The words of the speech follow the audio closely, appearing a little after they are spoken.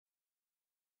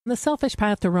The Selfish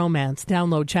Path to Romance.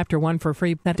 Download Chapter 1 for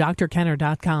free at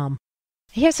drkenner.com.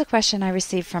 Here's a question I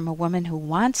received from a woman who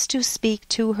wants to speak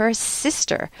to her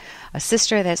sister, a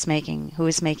sister who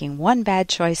is making one bad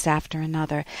choice after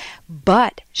another,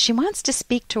 but she wants to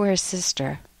speak to her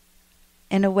sister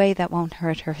in a way that won't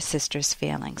hurt her sister's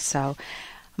feelings. So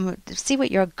see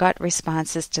what your gut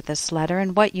response is to this letter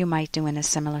and what you might do in a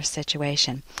similar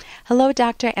situation. Hello,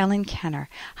 Dr. Ellen Kenner.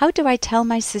 How do I tell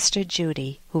my sister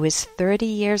Judy, who is 30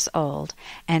 years old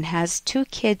and has 2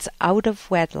 kids out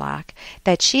of wedlock,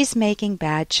 that she's making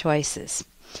bad choices?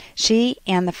 She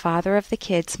and the father of the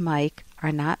kids, Mike,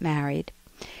 are not married.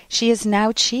 She is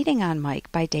now cheating on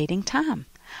Mike by dating Tom.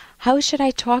 How should I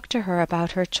talk to her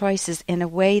about her choices in a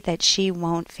way that she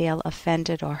won't feel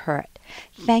offended or hurt?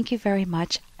 Thank you very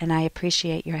much, and I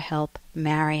appreciate your help,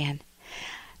 Marion.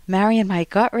 Marion, my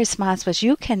gut response was,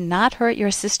 you cannot hurt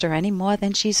your sister any more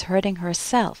than she's hurting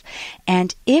herself.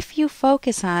 And if you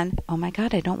focus on, oh my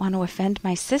God, I don't want to offend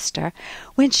my sister,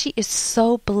 when she is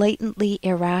so blatantly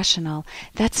irrational,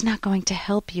 that's not going to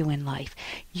help you in life.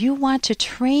 You want to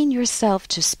train yourself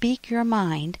to speak your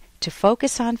mind, to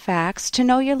focus on facts, to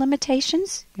know your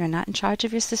limitations. You're not in charge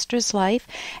of your sister's life,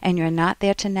 and you're not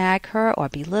there to nag her or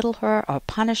belittle her or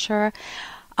punish her.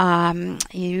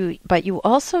 But you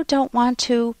also don't want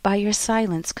to, by your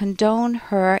silence, condone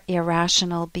her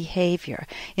irrational behavior.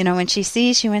 You know, when she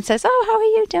sees you and says, oh, how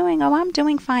are you doing? Oh, I'm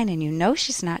doing fine. And you know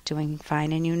she's not doing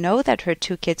fine. And you know that her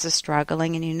 2 kids are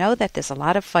struggling. And you know that there's a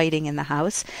lot of fighting in the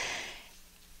house.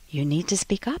 You need to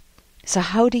speak up. So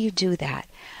how do you do that?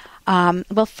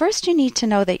 Well, first you need to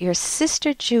know that your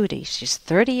sister Judy, she's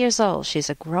 30 years old, she's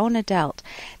a grown adult,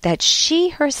 that she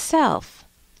herself,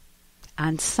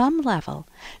 on some level,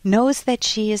 knows that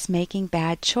she is making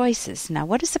bad choices. Now,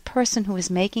 what is a person who is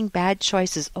making bad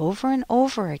choices over and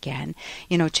over again?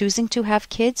 You know, choosing to have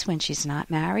kids when she's not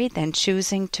married, then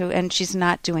choosing to, and she's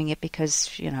not doing it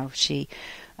because, you know,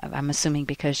 I'm assuming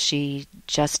because she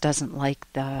just doesn't like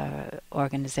the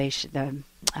organization,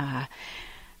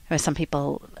 some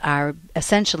people are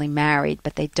essentially married,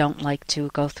 but they don't like to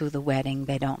go through the wedding.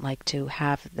 They don't like to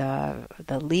have the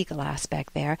legal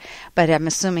aspect there. But I'm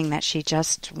assuming that she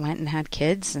just went and had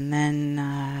kids, and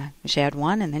then she had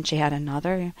one, and then she had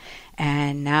another,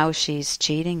 and now she's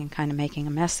cheating and kind of making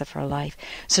a mess of her life.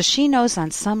 So she knows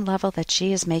on some level that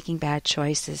she is making bad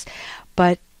choices,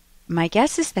 but my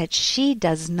guess is that she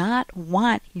does not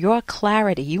want your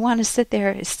clarity. You want to sit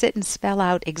and spell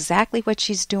out exactly what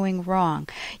she's doing wrong.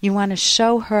 You want to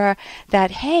show her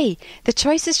that, hey, the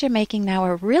choices you're making now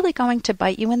are really going to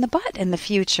bite you in the butt in the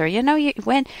future. You know,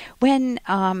 when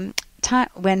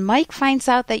Mike finds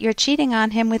out that you're cheating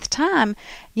on him with Tom,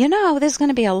 you know, there's going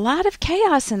to be a lot of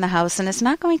chaos in the house, and it's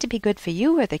not going to be good for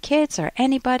you or the kids or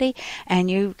anybody, and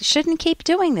you shouldn't keep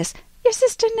doing this. Your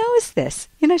sister knows this.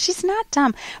 You know, she's not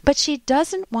dumb, but she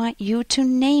doesn't want you to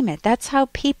name it. That's how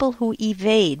people who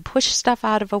evade, push stuff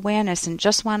out of awareness and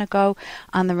just want to go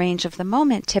on the range of the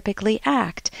moment typically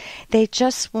act. They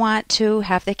just want to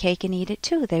have the cake and eat it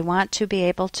too. They want to be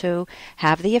able to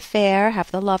have the affair, have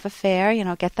the love affair, you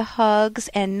know, get the hugs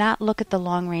and not look at the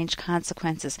long-range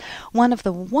consequences. One of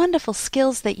the wonderful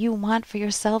skills that you want for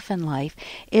yourself in life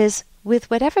is with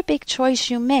whatever big choice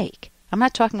you make. I'm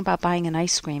not talking about buying an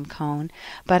ice cream cone,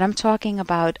 but I'm talking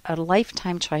about a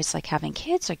lifetime choice like having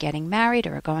kids or getting married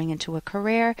or going into a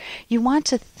career. You want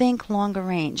to think longer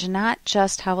range, not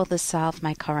just how will this solve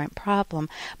my current problem,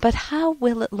 but how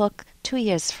will it look 2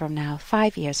 years from now,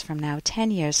 5 years from now, 10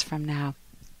 years from now.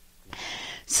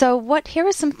 So here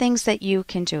are some things that you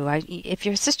can do. If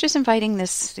your sister's inviting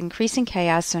this increasing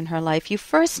chaos in her life, you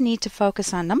first need to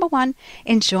focus on, number one,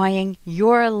 enjoying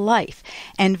your life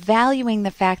and valuing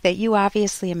the fact that you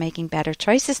obviously are making better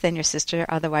choices than your sister.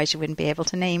 Otherwise, you wouldn't be able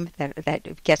to name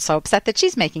that gets so upset that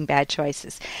she's making bad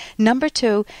choices. Number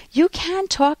two, you can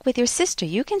talk with your sister.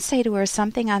 You can say to her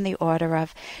something on the order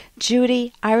of,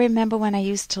 Judy, I remember when I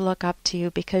used to look up to you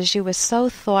because you were so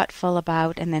thoughtful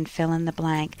about, and then fill in the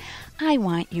blank. I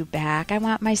want you back. I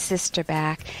want my sister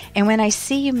back. And when I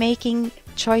see you making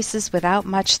choices without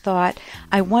much thought,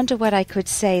 I wonder what I could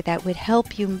say that would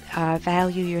help you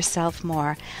value yourself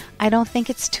more. I don't think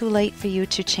it's too late for you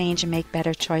to change and make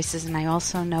better choices, and I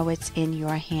also know it's in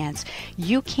your hands.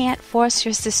 You can't force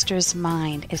your sister's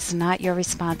mind. It's not your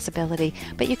responsibility,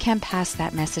 but you can pass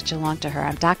that message along to her.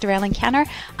 I'm Dr. Ellen Kenner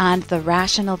on The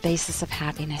Rational Basis of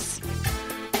Happiness.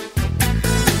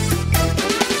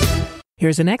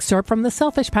 Here's an excerpt from The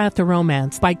Selfish Path to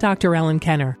Romance by Dr. Ellen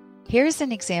Kenner. Here's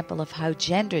an example of how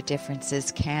gender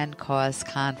differences can cause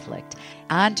conflict.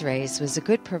 Andres was a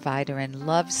good provider and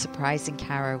loved surprising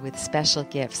Kara with special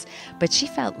gifts, but she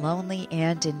felt lonely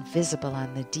and invisible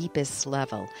on the deepest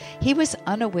level. He was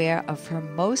unaware of her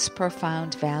most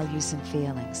profound values and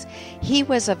feelings. He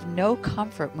was of no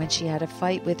comfort when she had a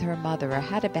fight with her mother or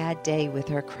had a bad day with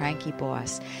her cranky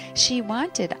boss. She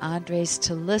wanted Andres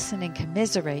to listen and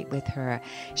commiserate with her.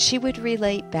 She would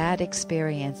relate bad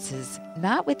experiences,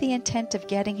 not with the intent of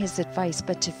getting his advice,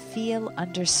 but to feel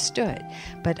understood.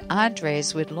 But Andres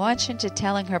would launch into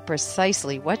telling her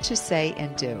precisely what to say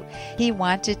and do. He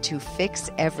wanted to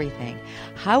fix everything.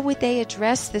 How would they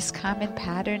address this common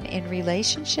pattern in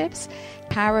relationships?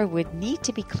 Kara would need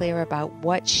to be clear about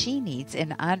what she needs,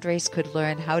 and Andres could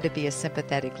learn how to be a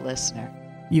sympathetic listener.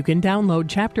 You can download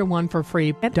Chapter 1 for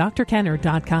free at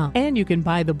drkenner.com, and you can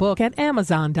buy the book at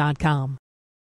amazon.com.